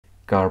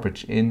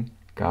garbage in,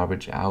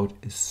 garbage out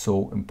is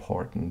so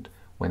important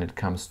when it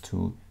comes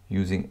to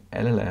using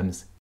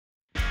LLMs.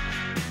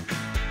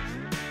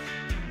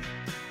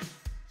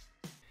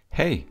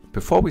 Hey,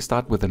 before we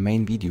start with the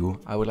main video,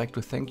 I would like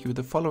to thank you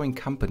the following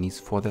companies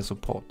for their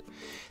support.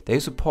 They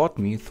support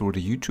me through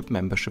the YouTube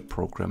membership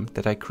program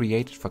that I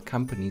created for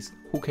companies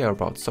who care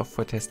about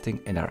software testing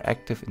and are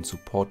active in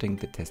supporting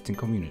the testing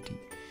community.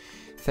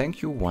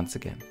 Thank you once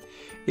again.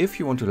 If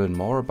you want to learn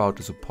more about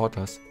the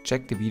supporters,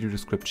 check the video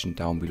description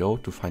down below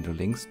to find the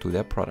links to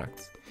their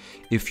products.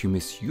 If you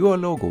miss your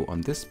logo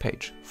on this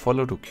page,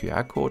 follow the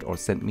QR code or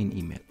send me an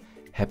email.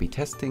 Happy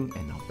testing,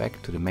 and now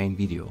back to the main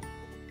video.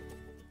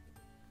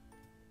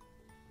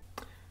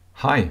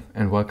 Hi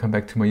and welcome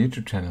back to my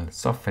YouTube channel,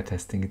 Software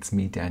Testing. It's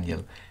me,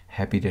 Daniel.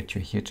 Happy that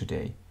you're here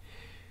today.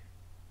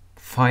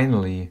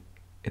 Finally,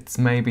 it's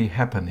maybe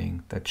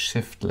happening that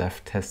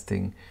shift-left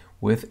testing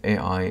with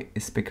AI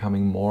is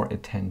becoming more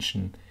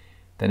attention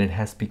than it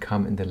has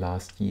become in the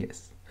last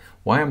years.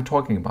 Why I'm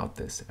talking about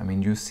this? I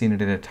mean, you've seen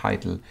it in the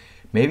title.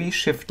 Maybe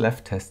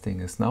shift-left testing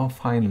is now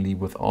finally,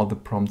 with all the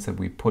prompts that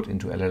we put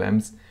into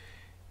LLMs,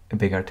 a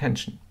bigger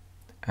attention.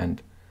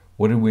 And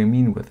what do we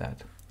mean with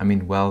that? I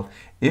mean, well,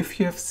 if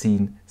you have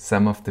seen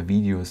some of the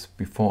videos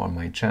before on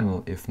my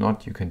channel, if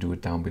not, you can do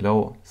it down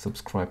below.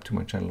 Subscribe to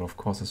my channel, of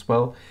course, as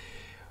well.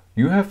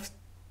 You have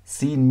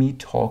seen me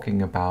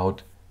talking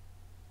about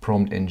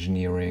prompt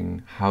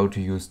engineering, how to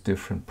use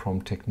different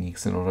prompt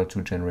techniques in order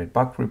to generate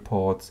bug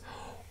reports,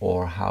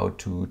 or how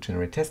to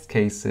generate test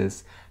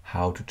cases,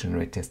 how to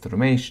generate test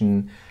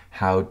automation,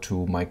 how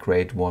to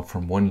migrate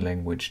from one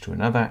language to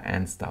another,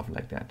 and stuff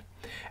like that.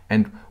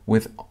 And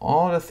with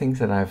all the things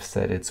that I've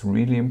said, it's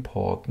really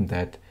important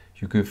that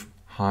you give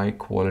high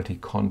quality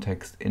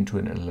context into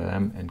an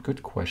LLM and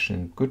good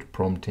question, good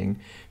prompting,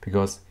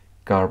 because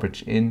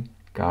garbage in,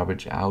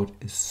 garbage out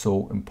is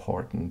so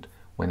important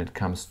when it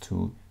comes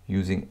to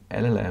using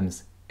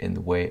LLMs in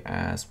the way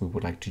as we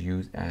would like to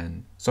use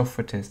in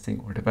software testing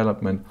or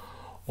development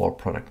or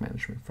product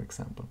management, for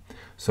example.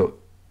 So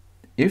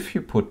if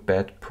you put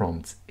bad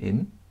prompts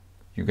in,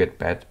 you get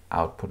bad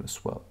output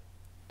as well.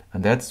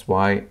 And that's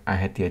why I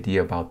had the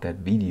idea about that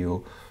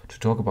video to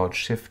talk about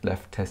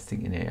shift-left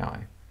testing in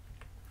AI.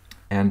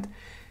 And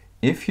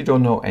if you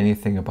don't know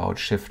anything about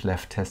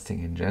shift-left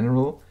testing in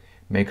general,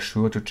 make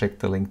sure to check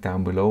the link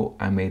down below.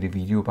 I made a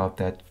video about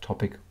that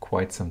topic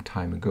quite some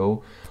time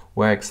ago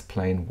where I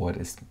explain what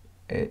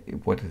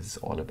it is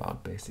all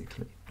about,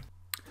 basically.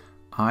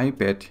 I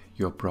bet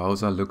your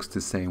browser looks the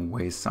same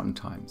way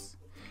sometimes,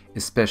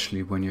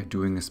 especially when you're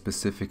doing a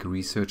specific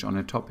research on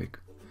a topic.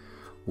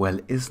 Well,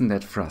 isn't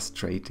that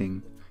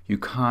frustrating? You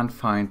can't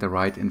find the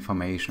right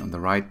information on the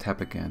right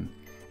tab again,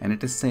 and at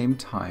the same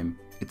time,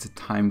 it's a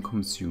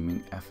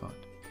time-consuming effort.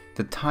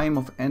 The time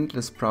of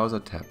endless browser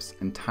tabs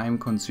and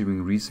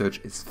time-consuming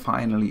research is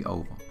finally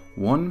over.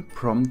 One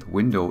prompt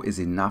window is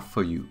enough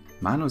for you.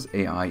 Manus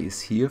AI is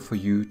here for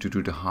you to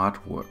do the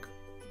hard work.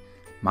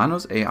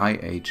 Manus AI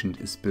agent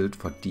is built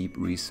for deep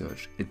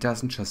research. It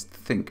doesn't just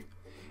think,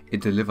 it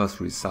delivers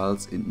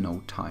results in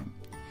no time.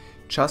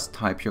 Just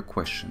type your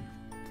question.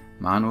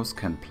 Manus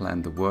can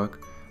plan the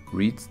work,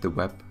 reads the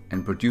web,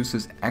 and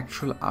produces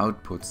actual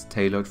outputs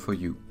tailored for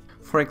you.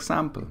 For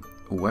example,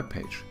 a web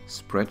page,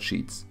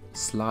 spreadsheets,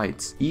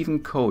 slides, even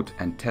code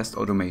and test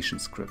automation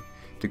script.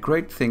 The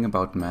great thing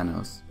about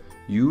Manus,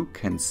 you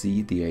can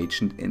see the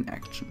agent in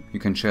action. You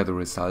can share the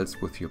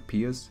results with your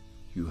peers.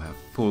 You have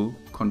full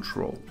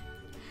control.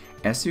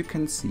 As you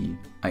can see,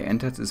 I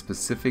entered a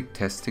specific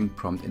testing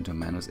prompt into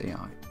Manus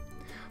AI.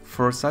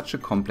 For such a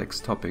complex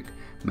topic,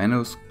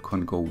 Manus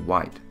can go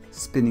wide,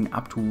 spinning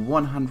up to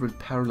 100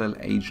 parallel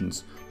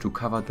agents to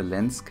cover the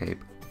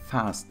landscape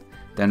fast,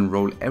 then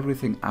roll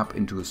everything up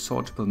into a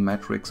sortable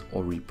matrix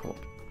or report.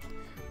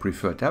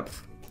 Prefer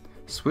depth?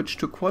 Switch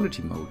to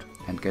quality mode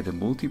and get a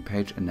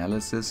multi-page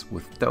analysis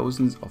with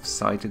thousands of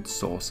cited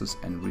sources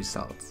and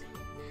results.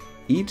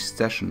 Each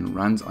session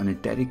runs on a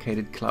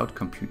dedicated cloud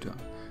computer,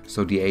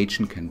 so the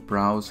agent can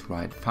browse,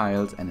 write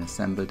files and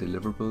assemble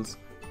deliverables,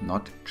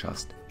 not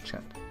just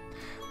chat.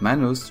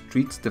 Manus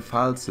treats the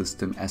file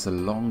system as a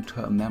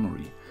long-term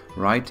memory,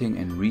 writing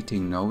and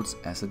reading notes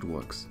as it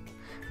works.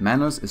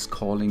 Manus is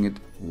calling it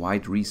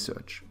wide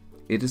research.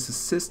 It is a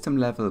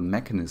system-level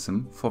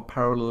mechanism for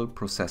parallel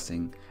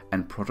processing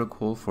and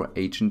protocol for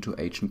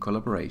agent-to-agent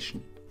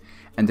collaboration.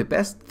 And the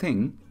best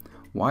thing,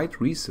 wide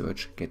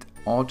research gets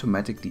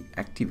automatically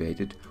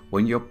activated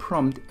when your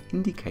prompt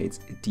indicates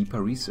a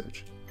deeper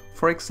research.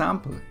 For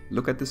example,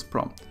 look at this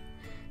prompt.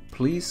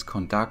 Please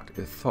conduct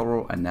a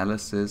thorough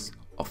analysis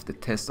of the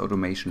test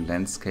automation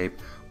landscape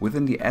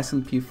within the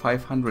S&P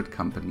 500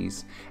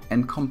 companies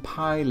and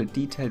compile a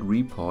detailed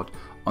report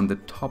on the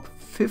top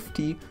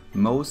 50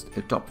 most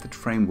adopted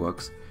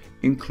frameworks,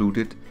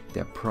 included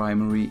their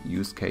primary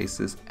use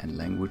cases and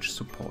language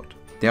support.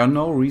 There are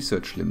no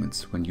research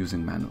limits when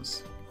using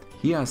Manus.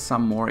 Here are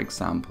some more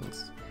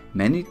examples.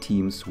 Many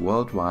teams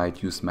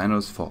worldwide use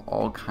Manus for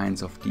all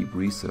kinds of deep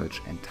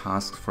research and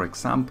tasks, for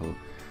example,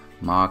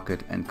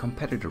 market and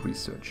competitor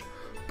research,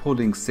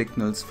 pulling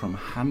signals from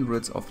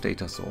hundreds of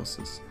data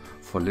sources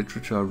for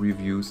literature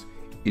reviews,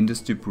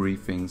 industry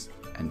briefings,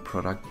 and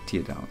product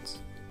teardowns.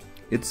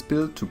 It's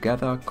built to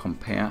gather,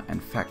 compare,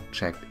 and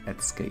fact-check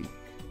at scale.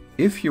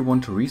 If you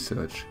want to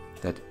research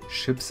that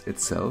ships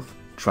itself,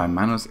 try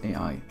Manus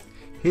AI.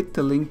 Hit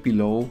the link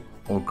below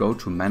or go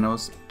to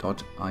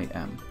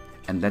manus.im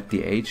and let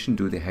the agent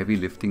do the heavy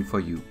lifting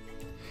for you.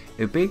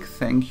 A big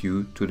thank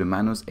you to the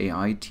Manus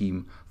AI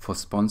team for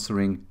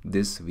sponsoring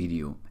this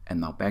video. And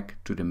now back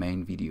to the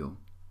main video.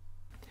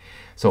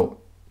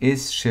 So,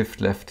 is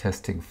shift-left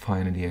testing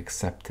finally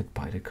accepted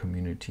by the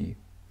community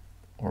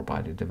or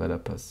by the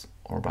developers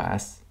or by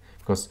us?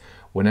 Because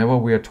whenever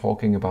we are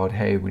talking about,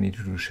 hey, we need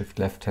to do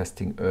shift-left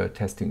testing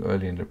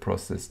early in the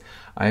process,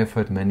 I have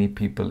heard many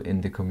people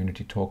in the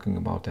community talking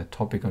about that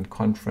topic on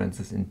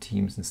conferences, in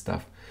teams and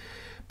stuff.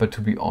 But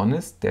to be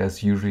honest,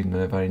 there's usually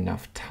never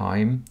enough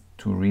time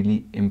to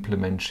really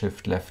implement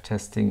shift-left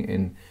testing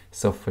in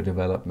software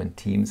development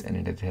teams and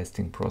in the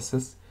testing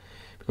process,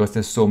 because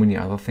there's so many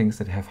other things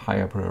that have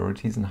higher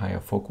priorities and higher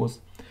focus.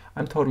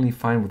 I'm totally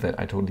fine with that.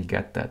 I totally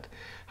get that.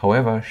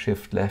 However,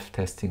 shift-left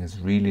testing is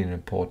really an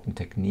important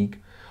technique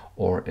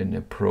or an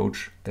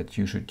approach that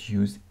you should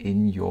use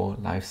in your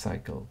life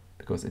cycle,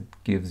 because it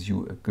gives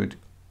you a good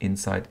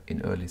insight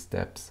in early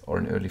steps or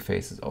in early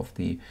phases of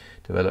the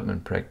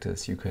development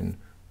practice. You can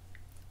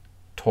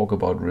talk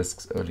about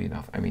risks early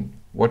enough. I mean,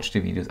 watch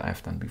the videos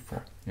I've done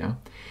before. Yeah.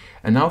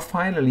 And now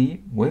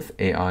finally, with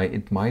AI,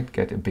 it might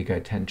get a bigger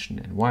attention.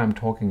 And why I'm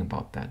talking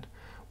about that?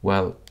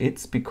 Well,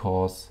 it's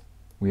because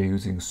we are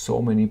using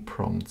so many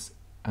prompts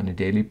on a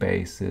daily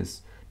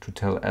basis to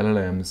tell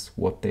LLMs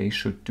what they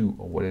should do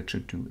or what it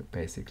should do,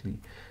 basically,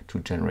 to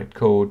generate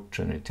code,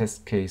 generate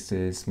test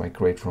cases,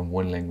 migrate from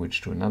one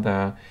language to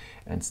another,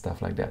 and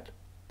stuff like that.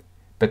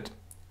 But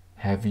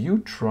have you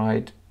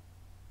tried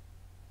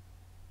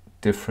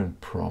different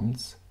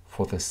prompts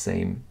for the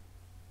same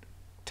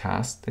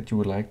task that you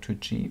would like to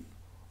achieve,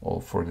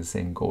 or for the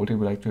same goal you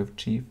would like to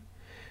achieve?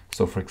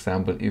 So for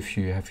example, if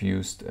you have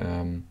used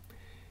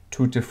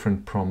 2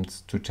 different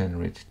prompts to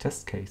generate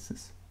test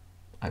cases,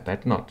 I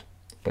bet not.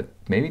 But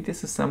maybe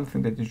this is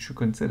something that you should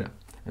consider.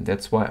 And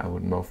that's why I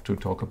would love to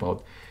talk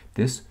about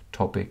this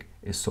topic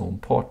is so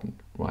important,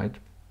 right?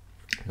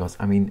 Because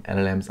I mean,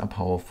 LLMs are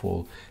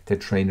powerful, they're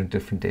trained on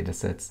different data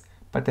sets,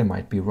 but they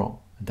might be wrong.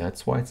 And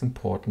that's why it's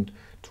important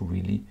to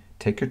really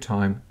take your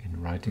time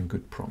in writing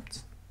good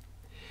prompts.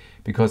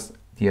 Because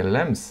the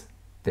LLMs,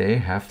 they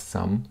have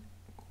some,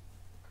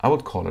 I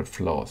would call it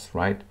flaws,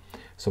 right?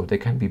 So they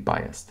can be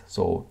biased.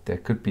 So there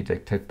could be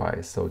detected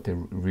bias. So it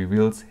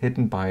reveals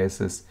hidden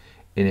biases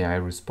in AI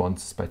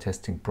responses by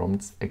testing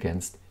prompts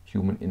against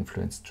human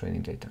influenced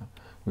training data.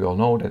 We all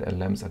know that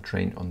LLMs are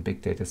trained on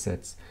big data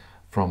sets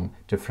from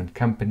different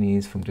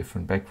companies, from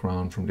different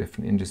backgrounds, from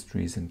different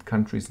industries and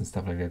countries and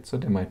stuff like that. So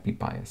they might be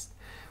biased.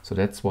 So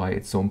that's why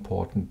it's so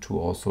important to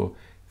also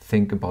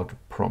think about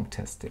prompt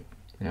testing.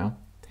 Yeah.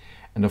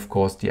 And of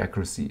course, the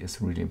accuracy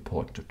is really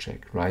important to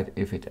check, right?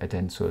 If it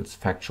identifies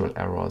factual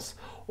errors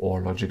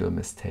or logical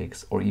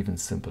mistakes, or even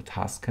simple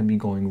tasks can be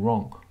going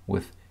wrong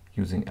with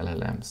using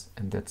LLMs.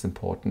 And that's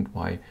important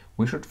why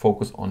we should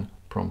focus on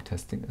prompt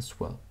testing as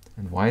well.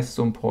 And why is it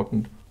so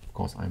important? Of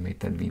course, I made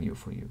that video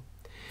for you.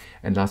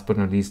 And last but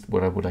not least,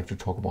 what I would like to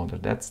talk about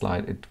on that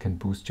slide, it can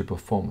boost your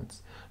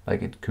performance.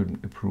 Like it could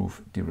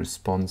improve the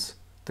response,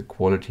 the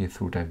quality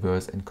through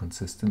diverse and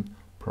consistent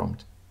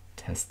prompt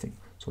testing.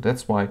 So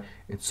that's why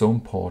it's so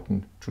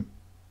important to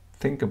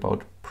think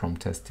about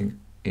prompt testing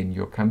in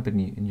your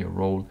company, in your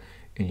role,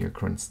 in your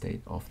current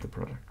state of the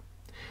product.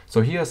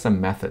 So here are some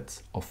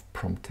methods of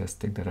prompt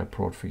testing that I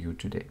brought for you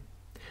today.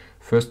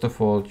 First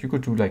of all, you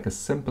could do like a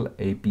simple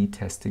A/B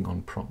testing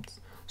on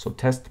prompts. So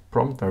test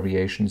prompt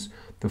variations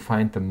to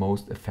find the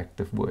most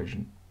effective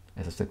version.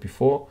 As I said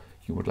before,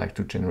 you would like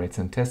to generate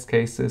some test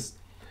cases.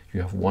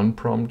 You have one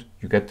prompt,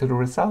 you get to the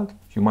result,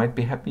 you might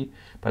be happy,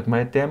 but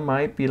there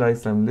might be like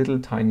some little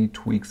tiny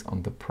tweaks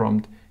on the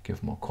prompt,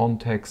 give more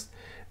context,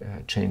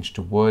 change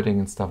the wording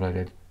and stuff like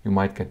that. You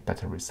might get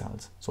better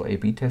results. So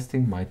A/B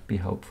testing might be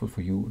helpful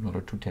for you in order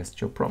to test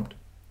your prompt.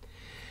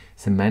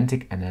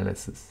 Semantic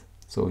analysis.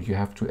 So you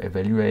have to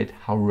evaluate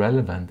how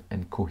relevant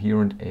and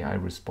coherent AI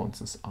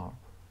responses are.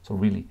 So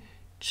really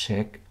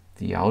check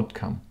the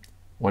outcome.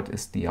 What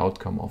is the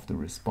outcome of the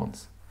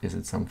response? Is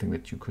it something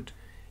that you could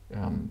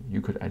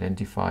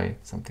identify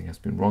something has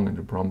been wrong in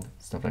the prompt,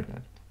 stuff like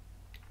that.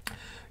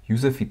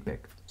 User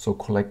feedback. So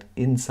collect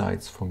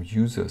insights from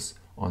users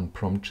on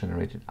prompt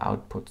generated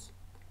outputs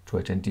to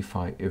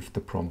identify if the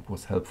prompt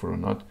was helpful or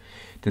not.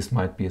 This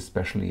might be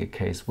especially a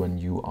case when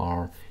you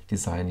are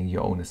designing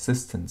your own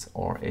assistants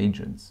or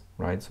agents,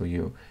 right? So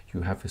you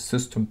have a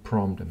system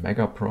prompt, a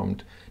mega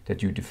prompt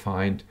that you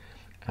defined,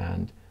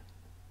 and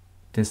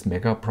this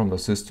mega prompt or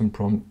system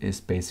prompt is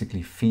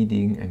basically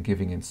feeding and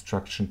giving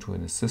instruction to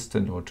an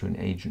assistant or to an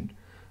agent.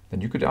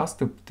 Then you could ask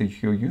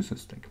your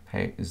users, like,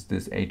 hey, is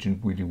this agent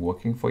really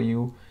working for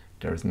you?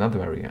 There is another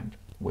variant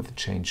with a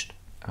changed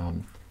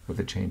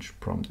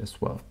prompt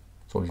as well.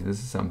 So this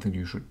is something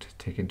you should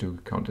take into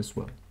account as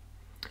well.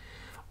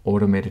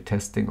 Automated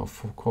testing,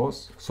 of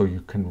course, so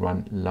you can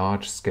run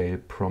large-scale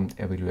prompt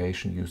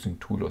evaluation using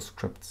tool or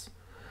scripts.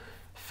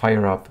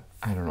 Fire up,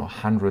 I don't know,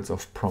 hundreds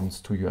of prompts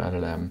to your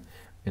LLM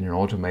in an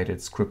automated,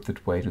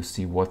 scripted way to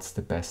see what's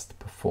the best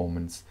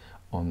performance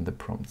on the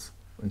prompts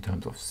in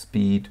terms of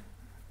speed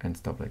and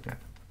stuff like that.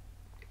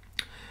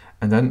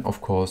 And then, of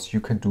course, you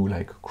can do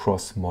like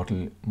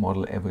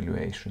cross-model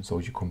evaluation. So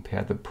you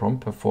compare the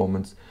prompt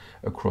performance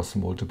across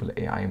multiple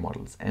AI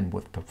models. And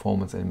with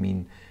performance, I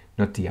mean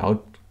not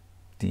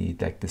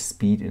the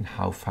speed and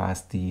how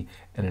fast the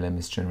LLM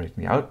is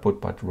generating the output,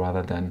 but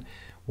rather than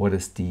what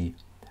is the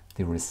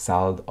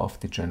result of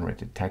the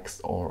generated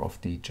text or of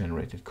the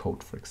generated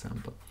code, for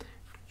example.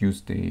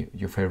 Use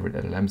your favorite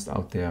LLMs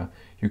out there.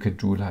 You can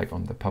do like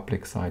on the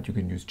public side, you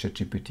can use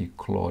ChatGPT,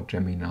 Claude,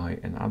 Gemini,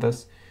 and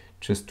others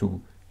just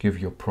to give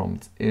your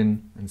prompts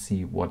in and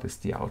see what is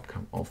the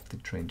outcome of the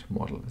trained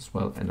model as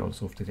well, and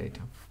also of the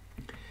data.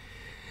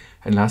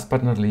 And last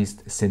but not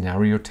least,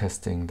 scenario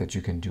testing that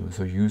you can do.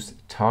 So use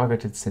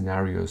targeted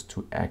scenarios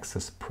to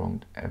assess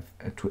prompt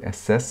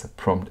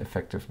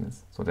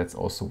effectiveness. So that's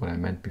also what I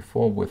meant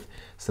before with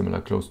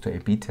similar close to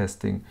A/B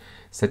testing.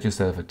 Set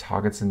yourself a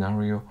target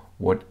scenario,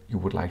 what you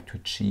would like to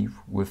achieve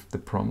with the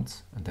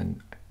prompts, and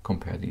then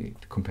compare the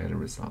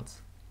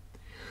results.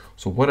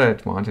 So what are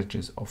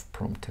advantages of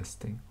prompt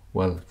testing?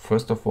 Well,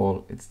 first of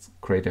all, it's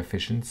great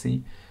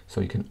efficiency.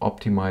 So you can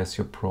optimize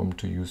your prompt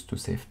to use to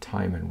save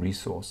time and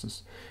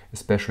resources.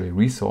 Especially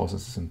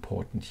resources is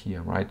important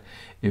here, right?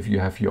 If you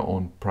have your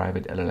own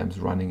private LLMs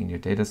running in your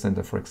data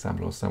center, for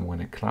example, or somewhere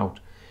in a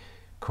cloud,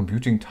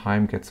 computing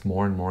time gets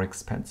more and more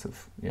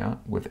expensive, yeah,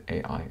 with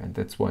AI. And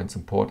that's why it's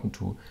important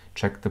to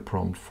check the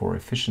prompt for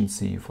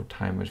efficiency, for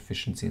time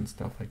efficiency and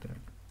stuff like that,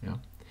 yeah.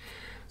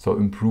 So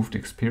improved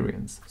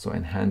experience, so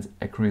enhance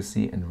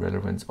accuracy and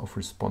relevance of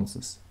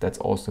responses. That's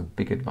also a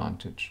big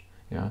advantage,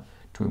 yeah,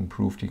 to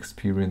improve the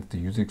experience, the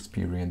user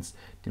experience,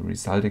 the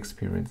result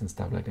experience and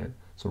stuff like that.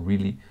 So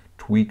really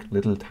tweak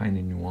little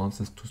tiny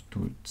nuances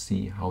to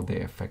see how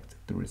they affect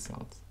the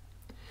results.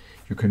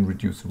 You can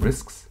reduce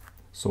risks,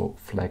 so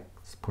flag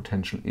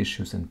potential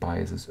issues and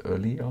biases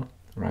earlier,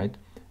 right?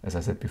 As I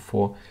said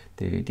before,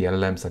 the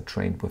LLMs are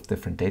trained with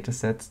different data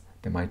sets.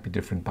 They might be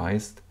different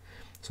biased.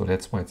 So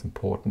that's why it's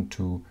important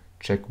to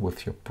check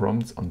with your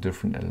prompts on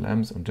different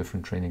LLMs, on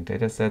different training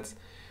data sets,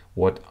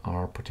 what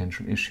are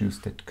potential issues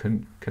that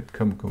could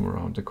come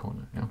around the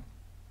corner.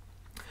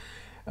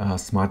 Yeah.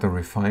 Smarter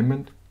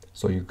refinement.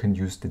 So you can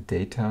use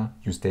data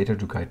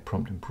to guide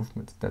prompt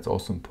improvements. That's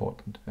also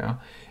important. Yeah.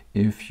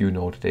 If you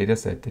know the data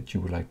set that you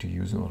would like to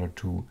use in order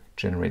to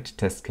generate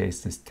test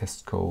cases,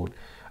 test code,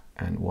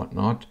 and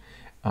whatnot,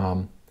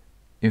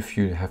 if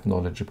you have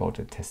knowledge about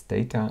the test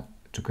data,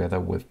 together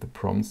with the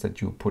prompts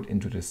that you put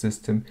into the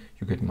system,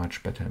 you get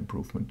much better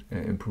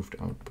improved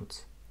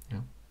outputs.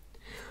 Yeah.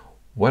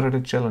 What are the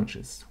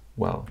challenges?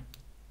 Well,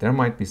 there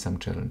might be some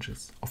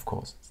challenges, of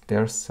course.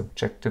 There are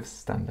subjective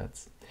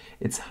standards.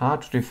 It's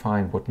hard to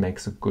define what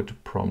makes a good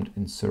prompt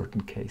in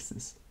certain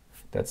cases.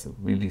 That's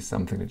really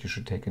something that you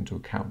should take into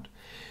account.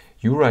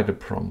 You write a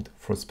prompt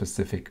for a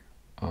specific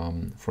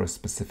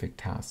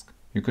task.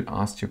 You could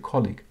ask your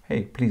colleague,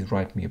 hey, please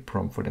write me a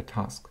prompt for that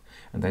task,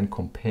 and then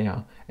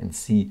compare and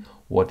see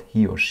what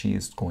he or she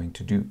is going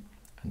to do.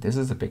 And this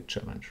is a big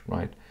challenge,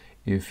 right?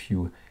 If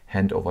you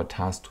hand over a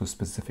task to a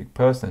specific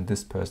person and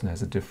this person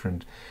has a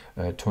different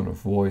tone of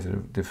voice, a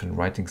different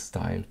writing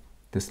style,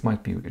 this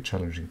might be a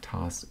challenging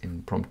task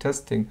in prompt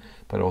testing,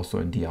 but also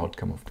in the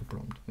outcome of the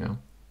prompt. Yeah.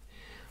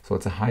 So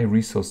it's a high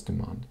resource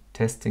demand.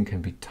 Testing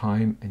can be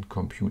time and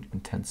compute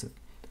intensive.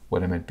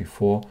 What I meant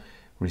before,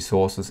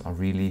 resources are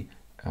really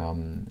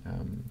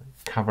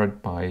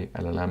covered by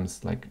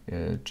LLMs like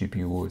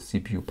GPU,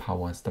 CPU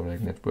power, stuff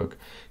like network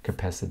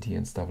capacity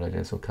and stuff like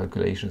that. So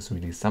calculation is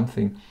really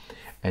something.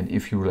 And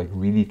if you like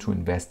really to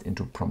invest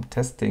into prompt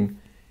testing,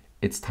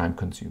 it's time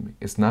consuming.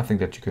 It's nothing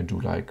that you can do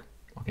like,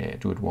 okay,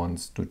 do it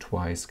once, do it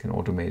twice, can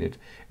automate it.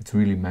 It's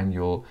really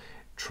manual.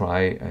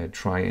 Try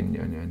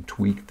and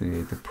tweak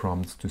the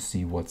prompts to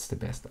see what's the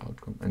best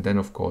outcome. And then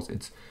of course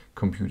it's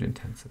compute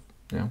intensive.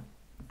 Yeah.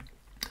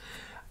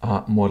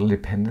 Model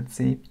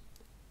dependency.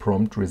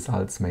 Prompt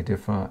results may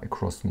differ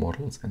across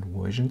models and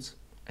versions.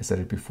 I said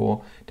it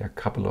before, there are a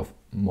couple of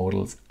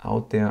models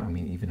out there, I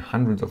mean even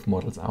hundreds of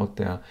models out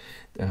there,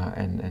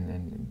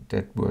 and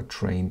that were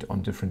trained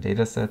on different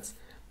data sets,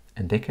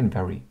 and they can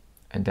vary.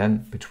 And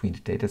then between the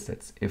data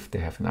sets, if they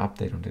have an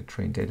update on the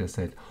trained data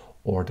set,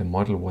 or the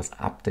model was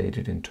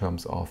updated in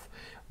terms of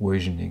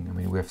versioning. I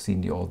mean, we have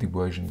seen all the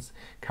versions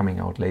coming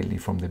out lately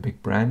from the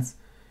big brands.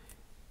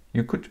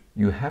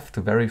 You have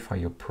to verify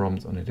your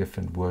prompts on the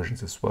different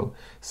versions as well,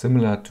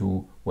 similar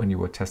to when you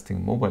were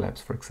testing mobile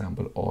apps, for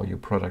example, or your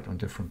product on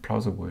different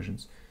browser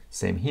versions.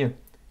 Same here.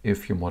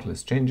 If your model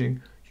is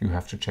changing, you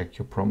have to check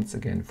your prompts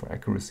again for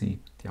accuracy,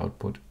 the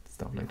output,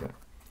 stuff like that.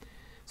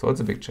 So it's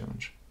a big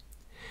challenge.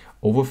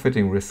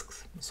 Overfitting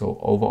risks. So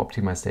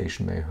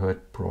over-optimization may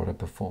hurt broader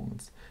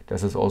performance.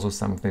 This is also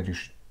something that you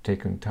should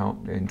take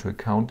into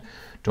account.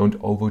 Don't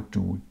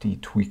overdo the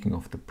tweaking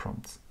of the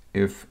prompts.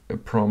 if a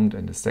prompt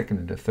and the second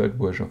and the third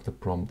version of the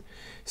prompt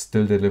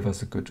still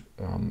delivers a good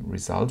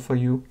result for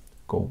you,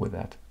 go with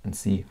that and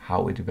see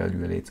how it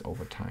evaluates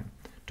over time.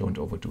 Don't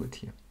overdo it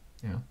here.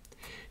 Yeah.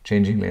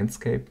 Changing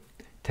landscape.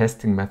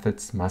 Testing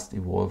methods must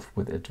evolve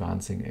with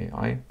advancing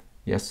AI.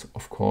 Yes,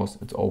 of course,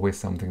 it's always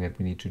something that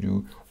we need to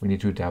do. We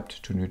need to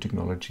adapt to new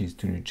technologies,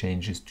 to new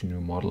changes, to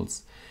new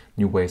models,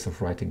 new ways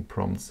of writing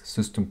prompts,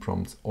 system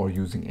prompts, or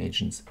using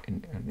agents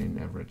in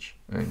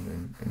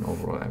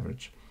overall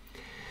average.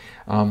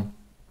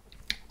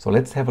 So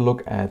let's have a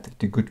look at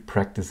the good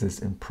practices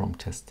in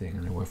prompt testing.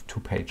 And we have 2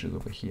 pages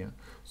over here.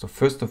 So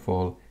first of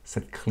all,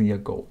 set clear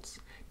goals.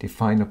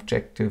 Define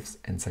objectives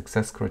and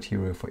success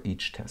criteria for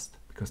each test,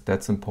 because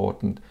that's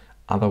important.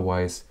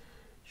 Otherwise,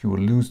 you will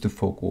lose the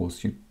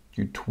focus.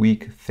 You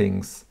tweak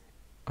things,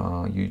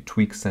 you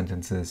tweak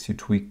sentences, you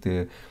tweak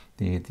the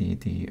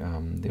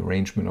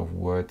arrangement of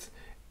words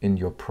in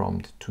your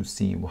prompt to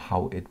see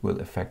how it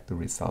will affect the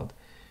result.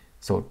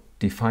 So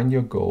define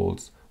your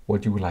goals,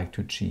 what you would like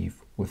to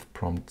achieve with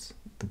prompts,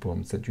 the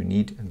prompts that you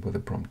need, and with the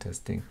prompt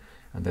testing,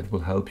 and that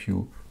will help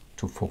you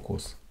to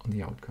focus on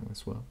the outcome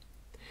as well.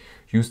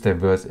 Use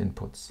diverse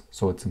inputs.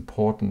 So it's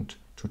important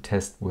to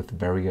test with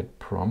varied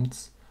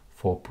prompts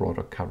for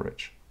broader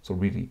coverage. So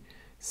really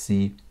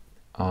see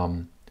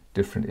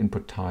different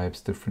input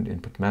types, different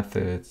input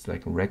methods,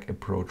 like a rec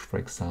approach, for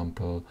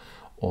example,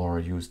 or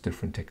use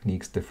different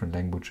techniques, different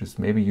languages.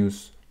 Maybe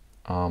use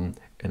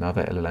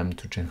another LLM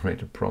to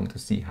generate a prompt to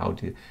see how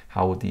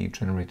the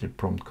generated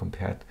prompt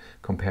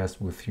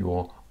compares with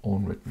your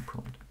own written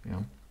prompt.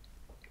 Yeah.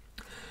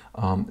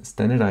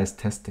 Standardized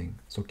testing.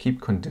 So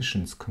keep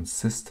conditions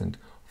consistent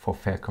for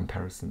fair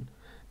comparison.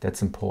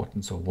 That's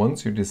important. So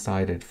once you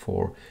decided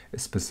for a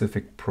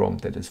specific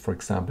prompt that is, for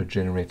example,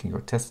 generating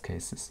your test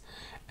cases,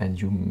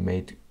 and you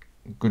made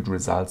good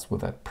results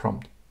with that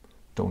prompt,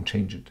 don't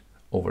change it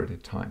over the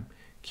time.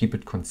 Keep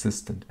it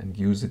consistent and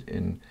use it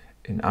in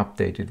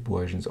updated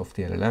versions of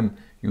the LLM.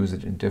 Use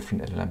it in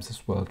different LLMs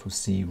as well to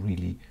see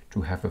really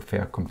to have a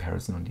fair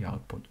comparison on the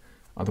output.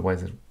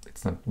 Otherwise,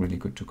 it's not really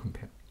good to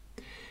compare.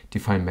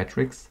 Define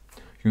metrics.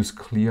 Use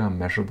clear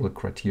measurable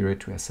criteria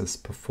to assess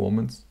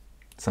performance.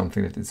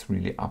 Something that is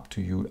really up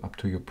to you, up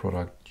to your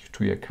product,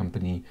 to your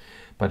company,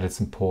 but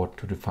it's important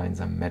to define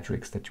some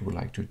metrics that you would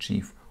like to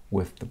achieve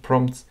with the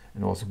prompts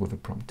and also with the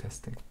prompt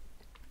testing.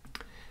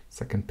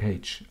 Second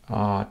page,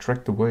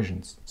 track the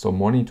versions. So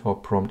monitor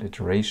prompt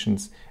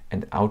iterations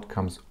and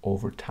outcomes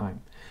over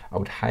time. I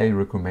would highly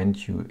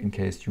recommend you, in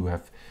case you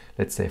have,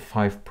 let's say,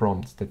 5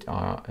 prompts that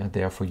are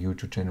there for you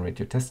to generate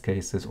your test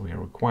cases or your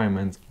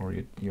requirements or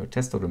your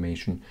test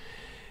automation,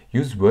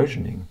 use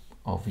versioning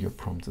of your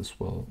prompts as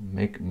well.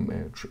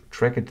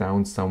 Track it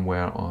down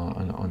somewhere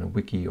on a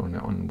wiki,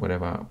 on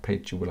whatever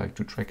page you would like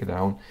to track it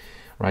down.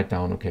 Write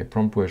down, okay,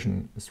 prompt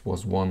version, this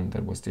was 1,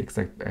 that was the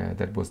exact,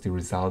 that was the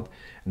result.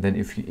 And then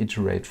if you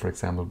iterate, for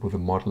example, with the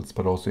models,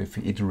 but also if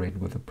you iterate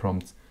with the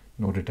prompts,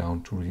 note it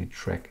down to really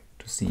track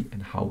to see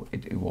and how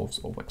it evolves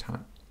over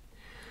time.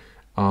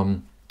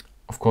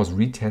 Of course,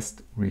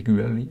 retest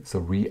regularly, so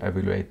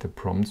re-evaluate the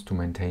prompts to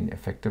maintain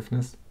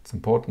effectiveness. It's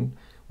important.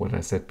 What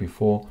I said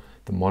before,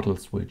 the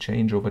models will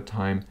change over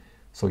time,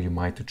 so you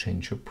might to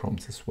change your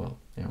prompts as well.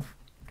 Yeah.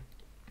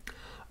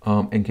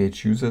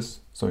 Engage users,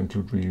 so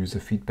include real user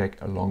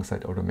feedback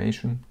alongside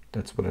automation.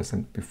 That's what I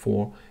said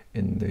before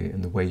in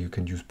the way you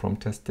can use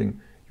prompt testing.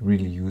 You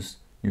really use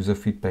user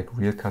feedback,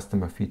 real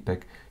customer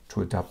feedback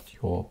to adapt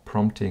your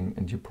prompting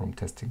and your prompt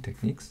testing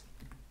techniques.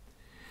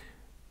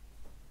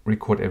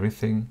 Record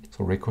everything,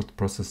 so record the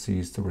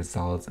processes, the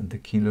results, and the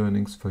key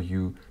learnings for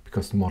you,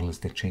 because the models,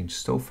 they change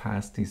so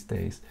fast these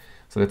days.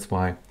 So that's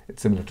why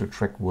it's similar to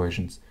track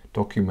versions.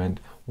 Document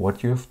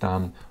what you have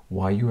done,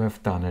 why you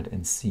have done it,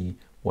 and see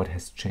what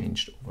has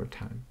changed over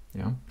time.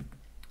 Yeah.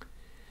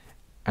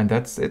 And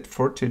that's it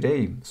for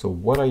today. So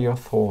what are your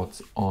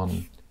thoughts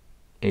on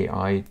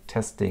AI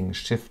testing,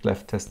 shift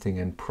left testing,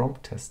 and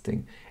prompt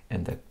testing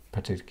in that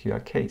particular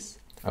case?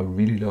 I would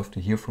really love to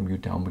hear from you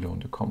down below in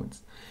the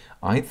comments.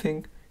 I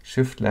think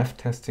shift left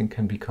testing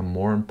can become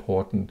more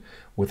important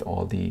with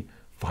all the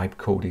vibe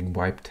coding,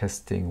 vibe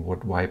testing,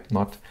 what vibe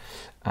not,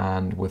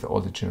 and with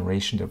all the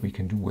generation that we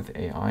can do with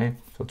AI.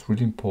 So it's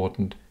really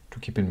important to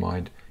keep in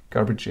mind,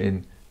 garbage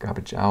in,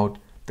 garbage out.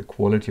 The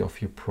quality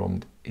of your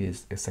prompt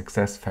is a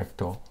success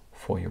factor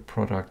for your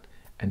product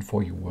and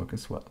for your work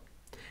as well.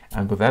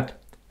 And with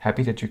that,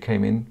 happy that you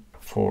came in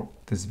for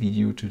this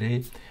video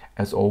today.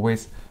 As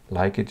always,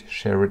 like it,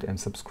 share it, and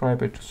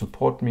subscribe it to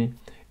support me.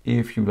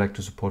 If you'd like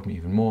to support me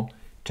even more,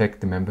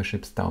 check the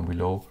memberships down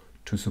below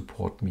to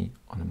support me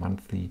on a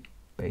monthly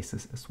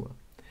basis as well.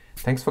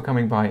 Thanks for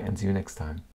coming by, and see you next time.